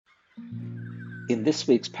In this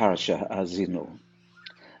week's parasha, HAAZINU,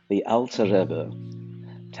 the Alter Rebbe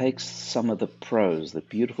takes some of the prose, the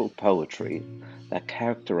beautiful poetry that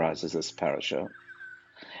characterizes this parasha,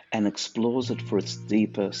 and explores it for its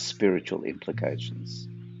deeper spiritual implications.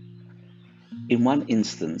 In one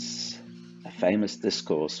instance, a famous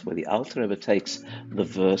discourse where the Alter Rebbe takes the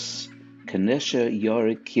verse Kenesha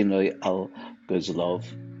Yorik Kinoi al Gozlov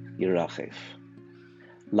Yirachef,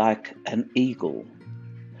 like an eagle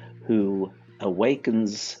who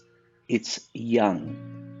awakens its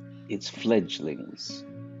young, its fledglings,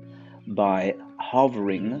 by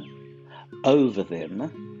hovering over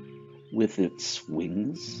them with its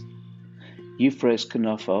wings. Yifres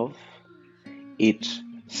Knofov, it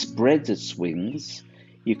spreads its wings,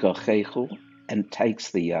 Yikochechu, and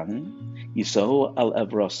takes the young, Yisohu al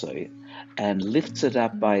Avrosoi, and lifts it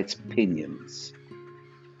up by its pinions,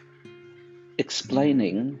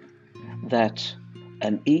 explaining that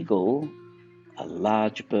an eagle, a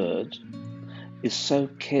large bird, is so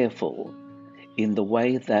careful in the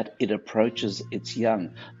way that it approaches its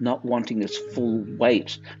young, not wanting its full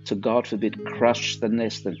weight to, God forbid, crush the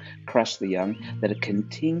nest and crush the young, that it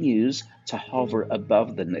continues to hover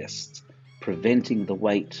above the nest, preventing the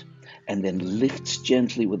weight, and then lifts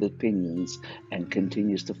gently with its pinions and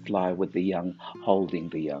continues to fly with the young, holding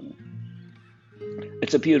the young.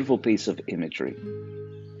 It's a beautiful piece of imagery.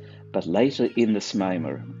 But later in this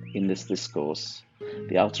Maimer, in this discourse,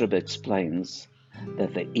 the Alter Rebbe explains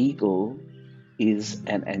that the eagle is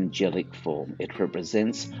an angelic form. It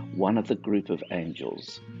represents one of the group of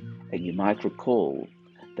angels. And you might recall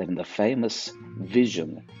that in the famous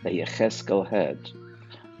vision that Yecheskel had,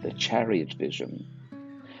 the chariot vision,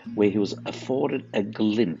 where he was afforded a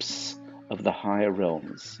glimpse of the higher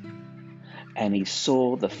realms, and he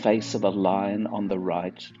saw the face of a lion on the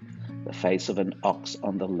right, the face of an ox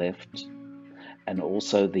on the left, and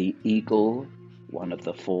also the eagle, one of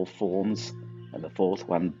the four forms, and the fourth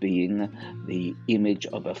one being the image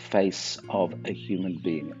of a face of a human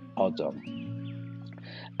being, Adam.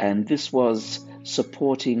 And this was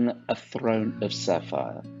supporting a throne of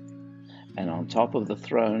sapphire. And on top of the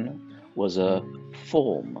throne was a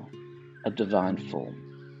form, a divine form.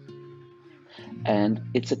 And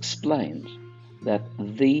it's explained that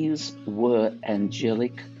these were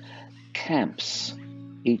angelic camps,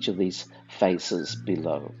 each of these faces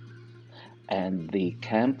below. And the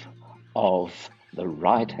camp of the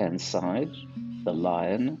right-hand side, the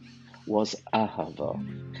lion, was Ahava,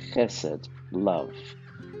 Chesed, love,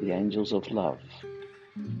 the angels of love.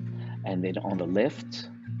 And then on the left,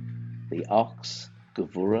 the ox,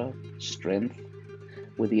 Gevurah, strength,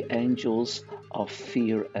 were the angels of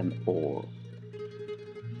fear and awe.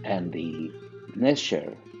 And the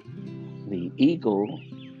Nesher, the eagle,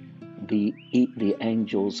 the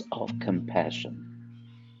angels of compassion.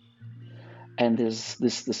 And there's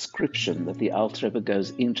this description that the Alter Rebbe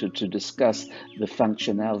goes into to discuss the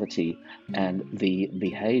functionality and the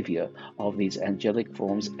behavior of these angelic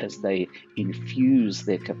forms as they infuse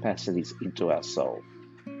their capacities into our soul.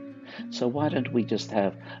 So why don't we just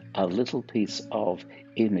have a little piece of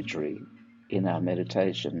imagery in our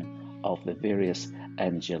meditation of the various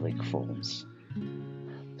angelic forms?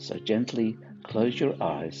 So gently close your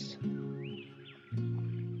eyes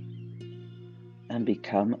and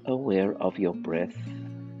become aware of your breath,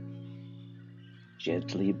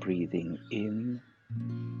 gently breathing in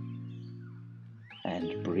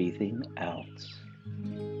and breathing out.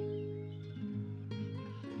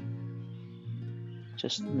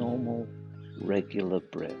 Just normal, regular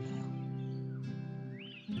breath.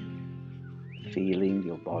 Feeling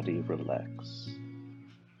your body relax.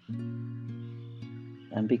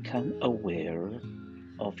 And become aware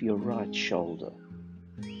of your right shoulder,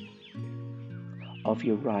 of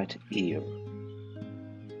your right ear.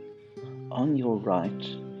 On your right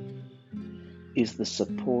is the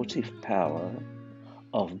supportive power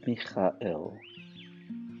of Michael.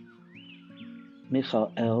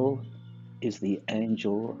 Michael is the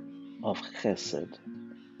angel of Chesed,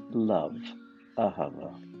 love,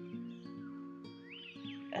 Ahava.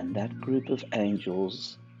 And that group of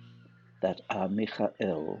angels that are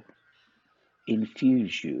Michael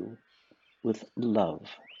infuse you with love,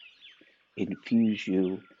 infuse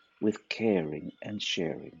you with caring and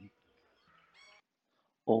sharing,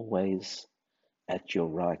 always at your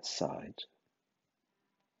right side.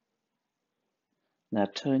 Now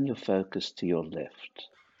turn your focus to your left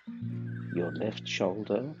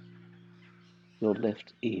shoulder, your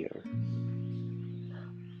left ear.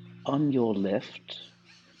 On your left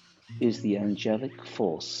is the angelic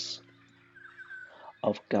force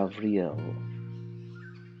of Gabriel,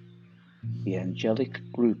 the angelic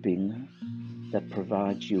grouping that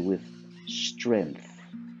provides you with strength,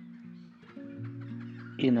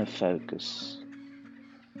 inner focus,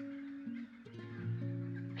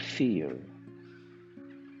 fear,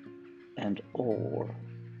 and awe.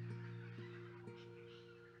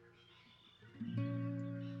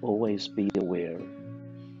 Always be aware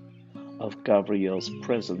of Gabriel's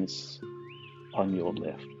presence on your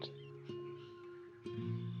left.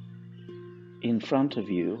 In front of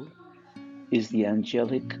you is the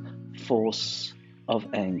angelic force of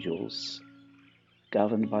angels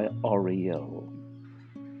governed by Oriel,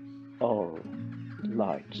 or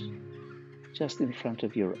light, just in front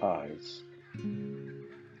of your eyes,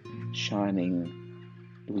 shining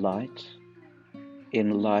light,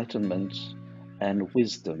 enlightenment, and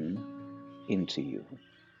wisdom into you.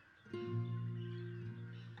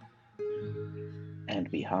 And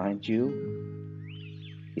behind you,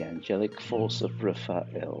 the angelic force of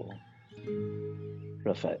Raphael.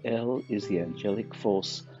 Raphael is the angelic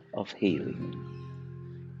force of healing,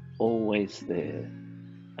 always there,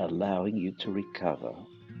 allowing you to recover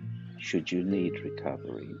should you need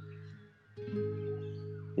recovery.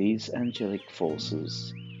 These angelic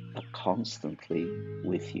forces are constantly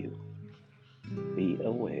with you. Be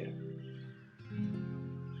aware.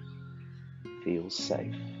 Feel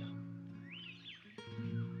safe.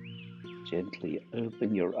 Gently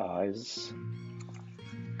open your eyes,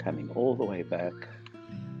 coming all the way back,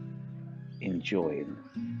 enjoying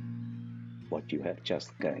what you have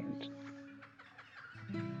just gained.